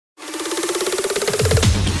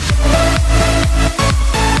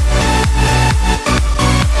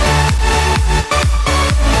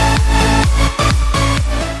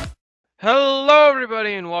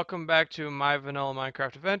welcome back to my vanilla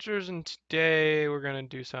Minecraft adventures, and today we're gonna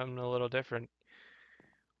do something a little different.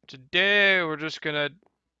 Today we're just gonna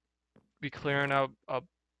be clearing out a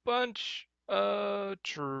bunch of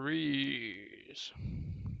trees.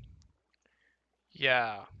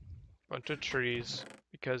 Yeah, bunch of trees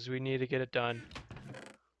because we need to get it done.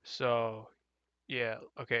 So yeah,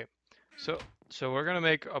 okay. So we're gonna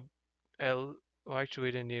make well, actually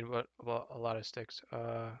we didn't need a lot of sticks.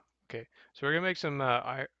 Okay. So we're gonna make some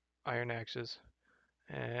iron axes.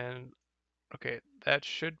 And okay, that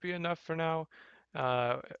should be enough for now.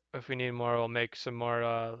 If we need more, we'll make some more in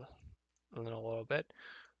a little bit.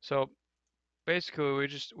 So basically,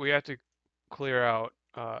 we have to clear out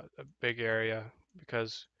a big area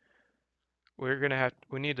because we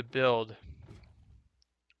need to build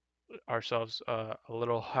ourselves a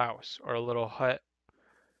little house or a little hut.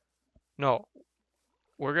 No,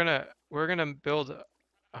 we're gonna build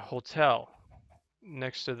a hotel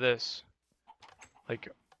next to this, like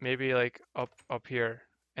maybe like up here,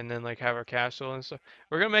 and then like have our castle and stuff.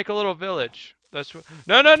 We're gonna make a little village. That's what.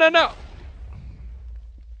 No, no, no, no!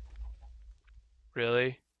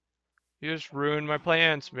 Really? You just ruined my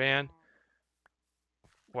plans, man.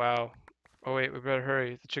 Wow. Oh wait, we better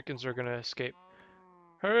hurry. The chickens are gonna escape.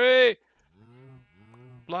 Hurry!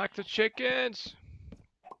 Block the chickens!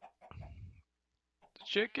 The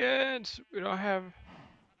chickens! We don't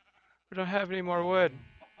have any more wood.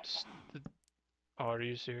 Oh, are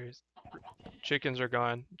you serious? Chickens are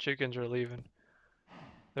gone. Chickens are leaving.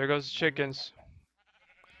 There goes the chickens.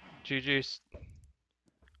 GG's.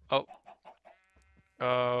 Oh.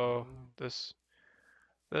 Oh. This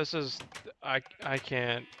is I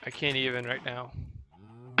can't even right now.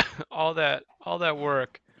 all that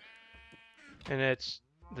work, and it's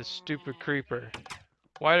the stupid creeper.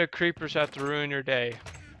 Why do creepers have to ruin your day?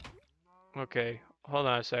 Okay, hold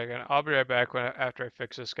on a second. I'll be right back after I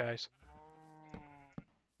fix this, guys.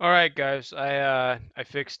 All right, guys. I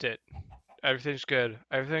fixed it. Everything's good.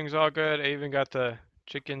 Everything's all good. I even got the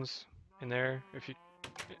chickens in there. If you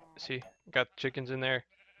see, got the chickens in there.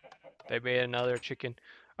 They made another chicken.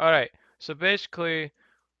 All right. So basically,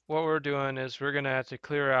 what we're doing is we're gonna have to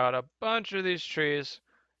clear out a bunch of these trees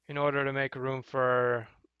in order to make room for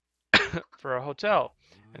for a hotel.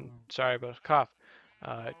 And sorry about the cough.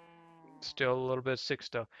 Still a little bit sick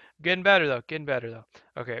still. Getting better though. Getting better though.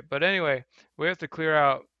 Okay, but anyway, we have to clear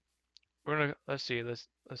out. We're gonna let's see. Let's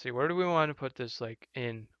see. Where do we want to put this? Like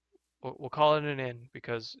in. We'll call it an inn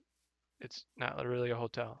because it's not really a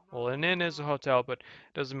hotel. Well, an inn is a hotel, but it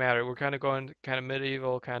doesn't matter. We're kind of going kind of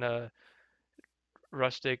medieval, kind of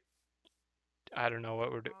rustic. I don't know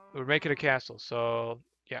what we're doing. We're making a castle, so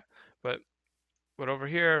yeah. But over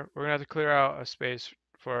here, we're gonna have to clear out a space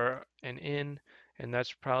for an inn, and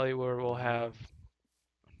that's probably where we'll have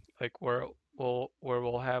like where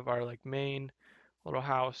we'll have our like main little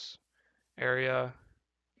house area,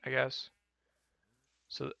 I guess.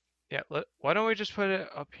 So yeah, why don't we just put it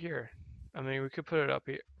up here? I mean, we could put it up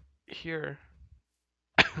here.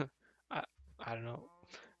 I don't know.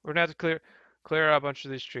 We're gonna have to clear out a bunch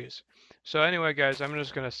of these trees. So anyway, guys, I'm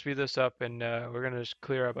just gonna speed this up, and we're gonna just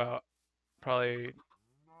clear about probably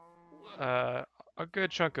a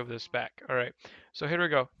good chunk of this back. All right, so here we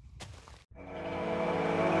go.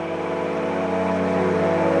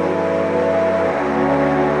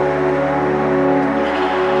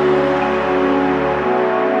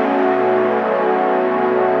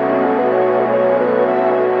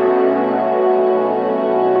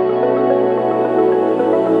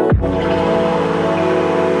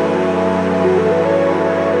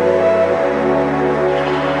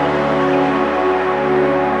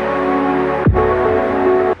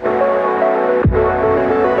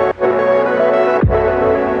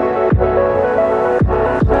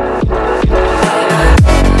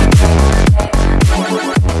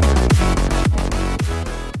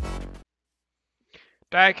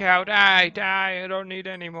 Die, cow, die, die. I don't need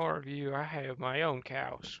any more of you. I have my own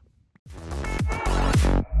cows.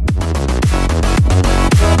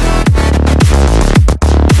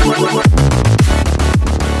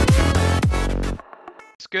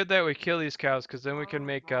 It's good that we kill these cows because then we can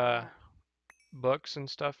make books and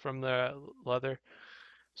stuff from the leather.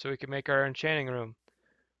 So we can make our enchanting room,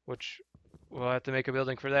 which we'll have to make a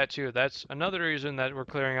building for that too. That's another reason that we're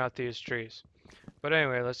clearing out these trees. But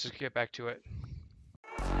anyway, let's just get back to it.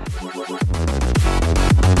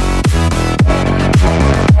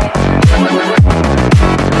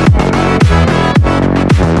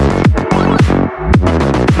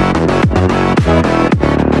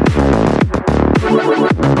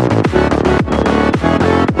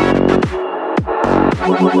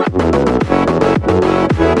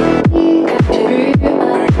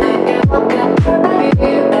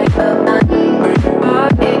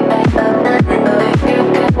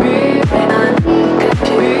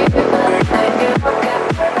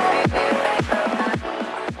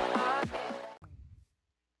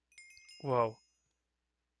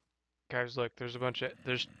 Cause look, there's a bunch of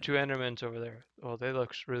there's two Endermans over there. Oh, they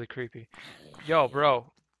look really creepy. Yo, bro.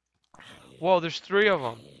 Whoa, there's three of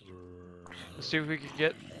them. Let's see if we can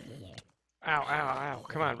get. Ow, ow, ow!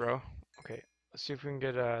 Come on, bro. Okay, let's see if we can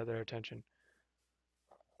get their attention.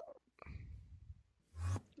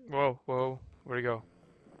 Whoa, whoa, where'd he go?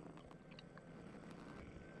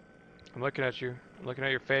 I'm looking at you. I'm looking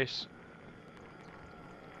at your face.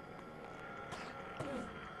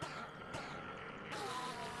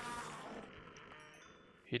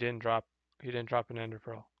 He didn't drop. He didn't drop an ender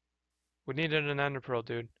pearl. We needed an ender pearl,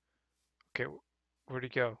 dude. Okay, where'd he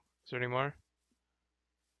go? Is there any more?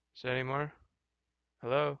 Is there any more?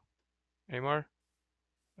 Hello? Any more?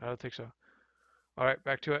 I don't think so. All right,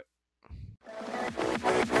 back to it.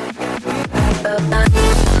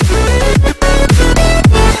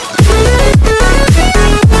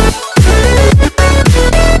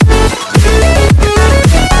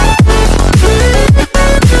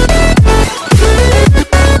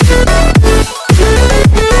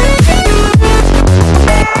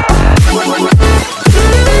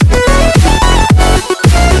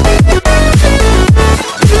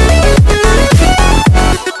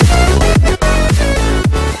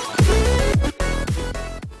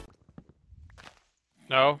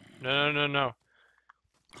 No, no, no, no, no.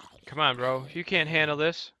 Come on, bro. You can't handle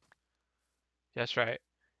this. That's right.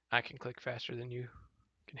 I can click faster than you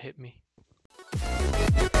can hit me.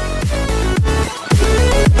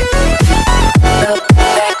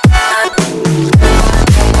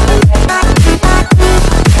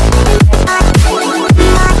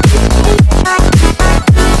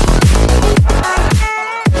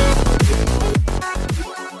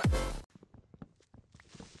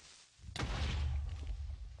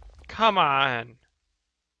 Come on.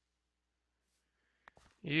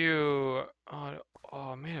 You.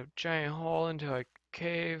 Oh, made a giant hole into a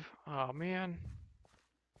cave. Oh, man.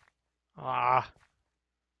 Ah.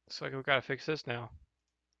 Looks like we gotta fix this now.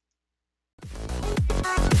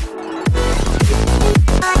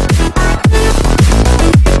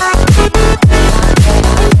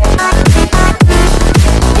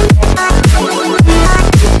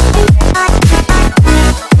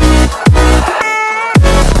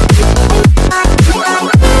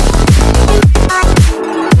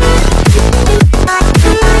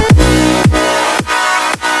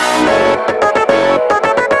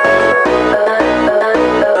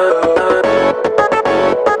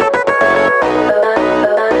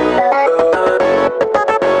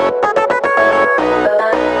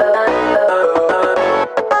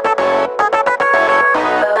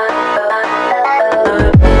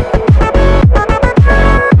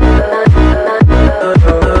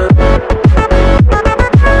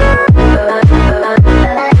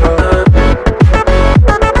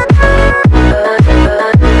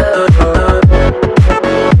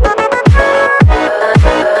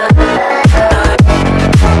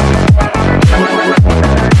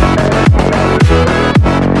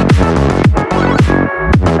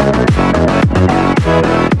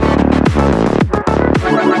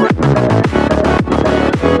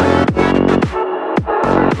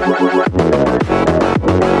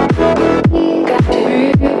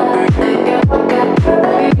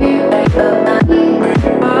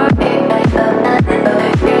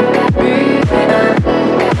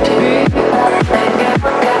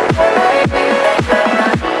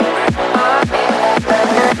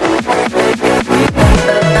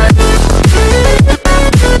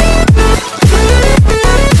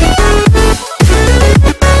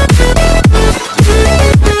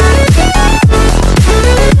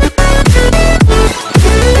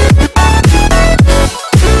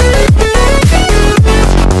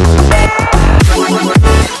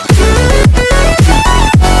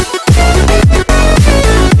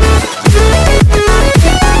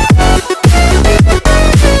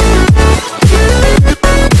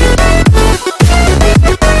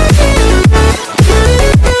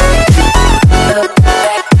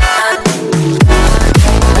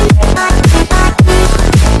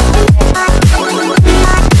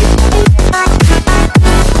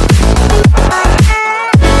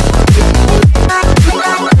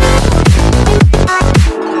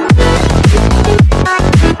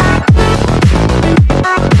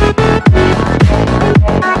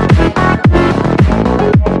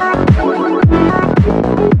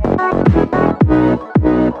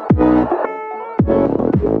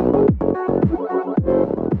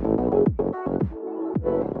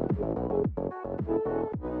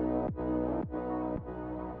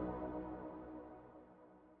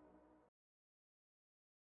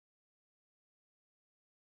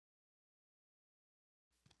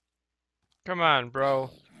 Come on, bro.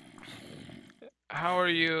 How are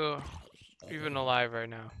you? even alive right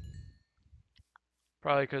now.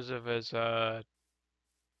 Probably because of his helmet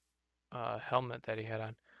that he had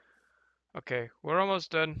on. Okay, we're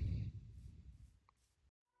almost done.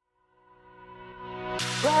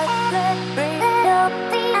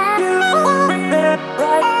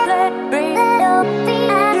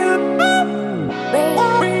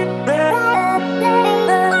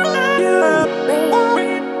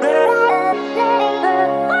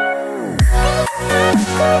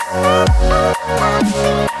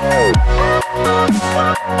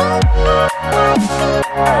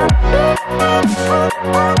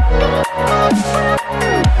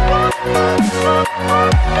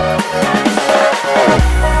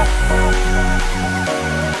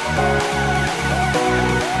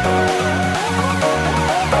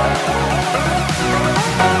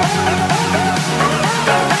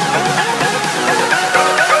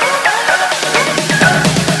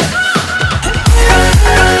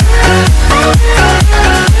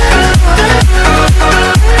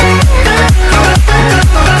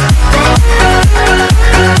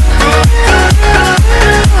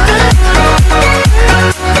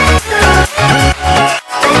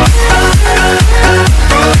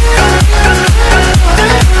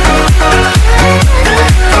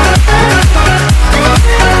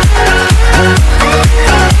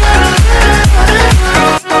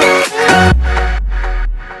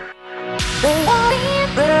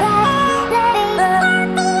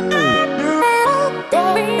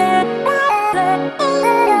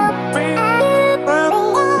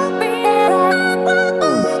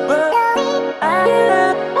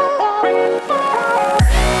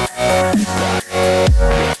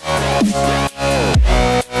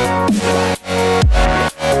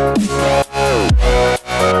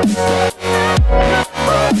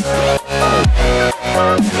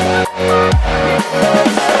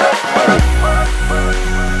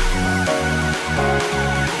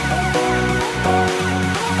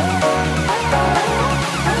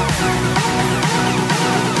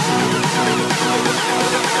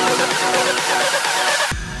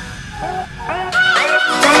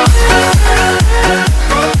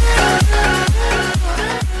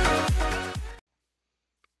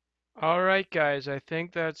 Alright guys, I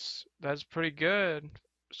think that's pretty good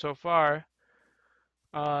so far.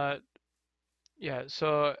 Uh yeah,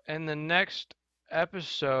 so in the next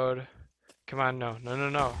episode, come on, no.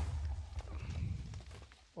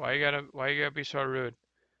 Why you gotta be so rude?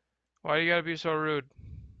 Why you gotta be so rude?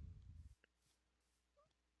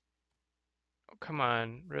 Oh, come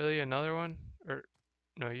on, really? Another one? Or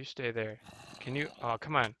no, you stay there. Can you? Oh,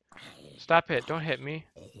 come on. Stop it. Don't hit me.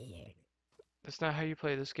 That's not how you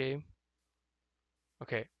play this game.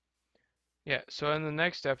 Okay. Yeah, so in the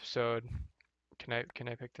next episode, can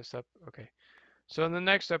I pick this up? Okay. So in the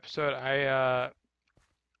next episode,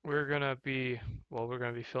 we're gonna be we're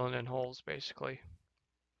gonna be filling in holes basically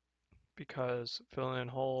because filling in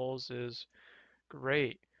holes is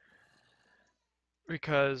great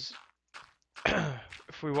because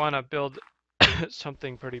if we want to build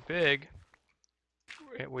something pretty big,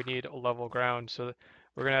 we need a level ground. So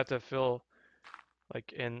we're gonna have to fill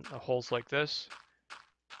like in holes like this.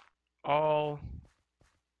 All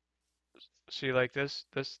see like this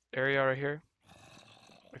area right here.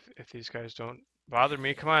 If these guys don't bother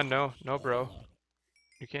me, come on, no, bro,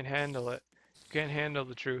 you can't handle it. You can't handle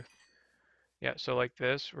the truth. Yeah, so like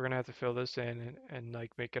this, we're gonna have to fill this in and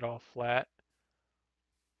like make it all flat,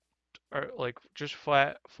 or like just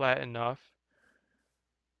flat enough,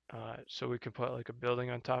 so we can put like a building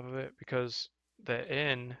on top of it because the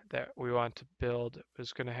inn that we want to build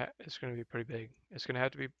is gonna be pretty big. It's gonna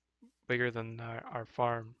have to be bigger than our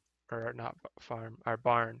farm, or not farm, our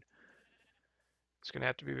barn. It's gonna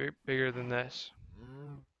have to be bigger than this,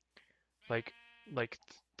 like like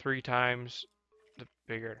 3 times the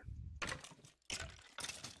bigger.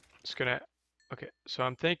 It's gonna. Okay, so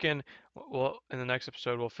I'm thinking, well, in the next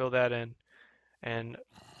episode we'll fill that in, and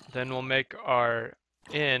then we'll make our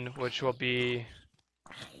inn, which will be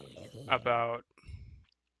about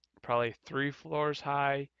probably 3 floors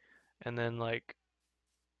high, and then like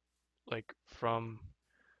from.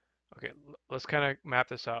 Okay, let's kind of map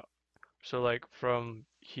this out. So like from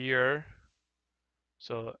here,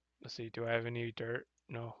 so let's see, do I have any dirt?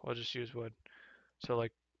 No, we'll just use wood. So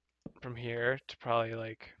like from here to probably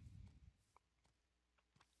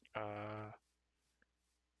uh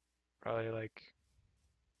like,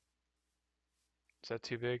 is that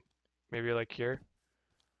too big? Maybe like here.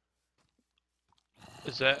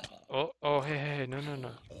 Is that? Oh, hey,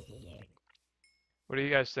 no. What do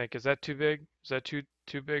you guys think? Is that too big? Is that too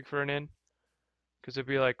big for an inn? Because it'd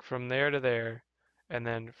be like from there to there, and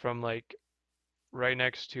then from like right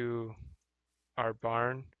next to our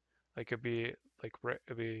barn. Like it'd be like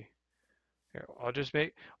it'd be here. We'll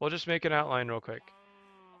just make an outline real quick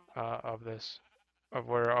of this of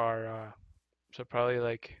where our so probably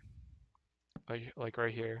like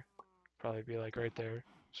right here. Probably be like right there.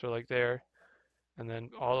 So like there, and then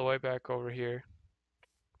all the way back over here.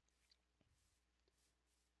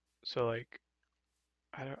 So like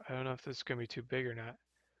I don't know if this is gonna be too big or not.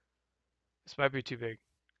 This might be too big.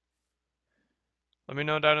 Let me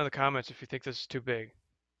know down in the comments if you think this is too big.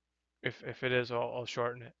 If it is, I'll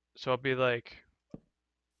shorten it. So it'll be like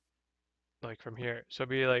from here. So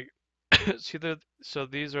it'll be like see so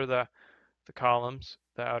these are the columns,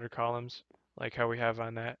 the outer columns, like how we have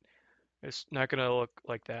on that. It's not gonna look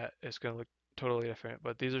like that. It's gonna look totally different.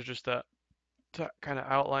 But these are just the to kind of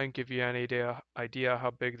outline, give you an idea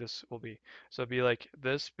how big this will be. So it'll be like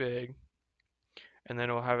this big, and then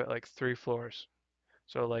we'll have it like 3 floors.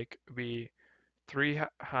 So like be three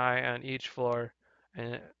high on each floor,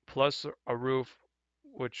 and plus a roof,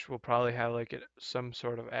 which will probably have like some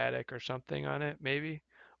sort of attic or something on it, maybe,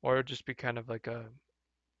 or just be kind of like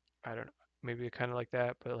I don't know, maybe kind of like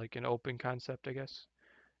that, but like an open concept, I guess.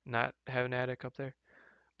 Not have an attic up there,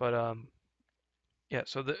 but yeah.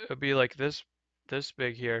 So it'll be like this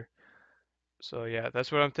big here. So yeah,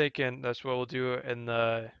 that's what I'm thinking. That's what we'll do in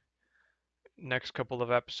the next couple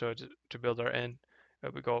of episodes to build our inn.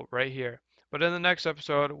 We go right here. But in the next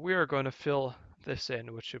episode, we are going to fill this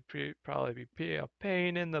in, which should probably be a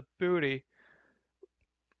pain in the booty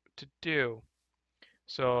to do.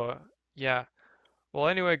 So yeah. Well,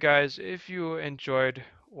 anyway, guys, if you enjoyed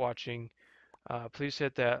watching, please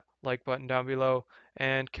hit that like button down below.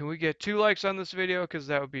 And can we get 2 likes on this video? Because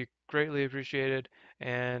that would be greatly appreciated.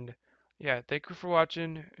 And yeah, thank you for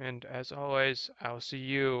watching. And as always, I'll see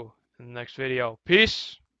you in the next video.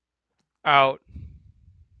 Peace out.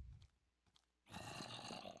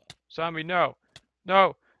 Zombie, no.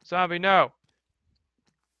 No. Zombie, no.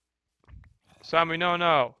 Zombie, no,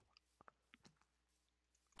 no.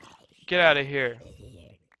 Get out of here.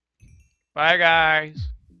 Bye, guys.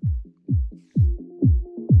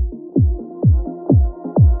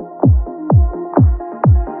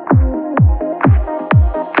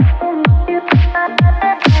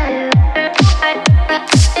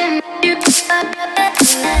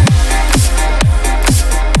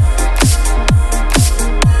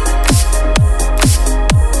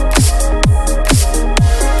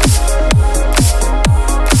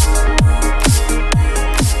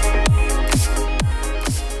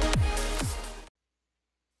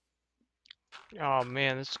 Oh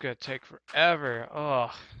man, this is gonna take forever.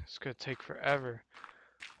 Oh, it's gonna take forever.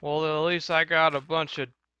 Well, at least I got a bunch of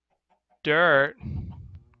dirt.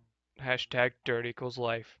 Hashtag dirt equals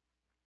life.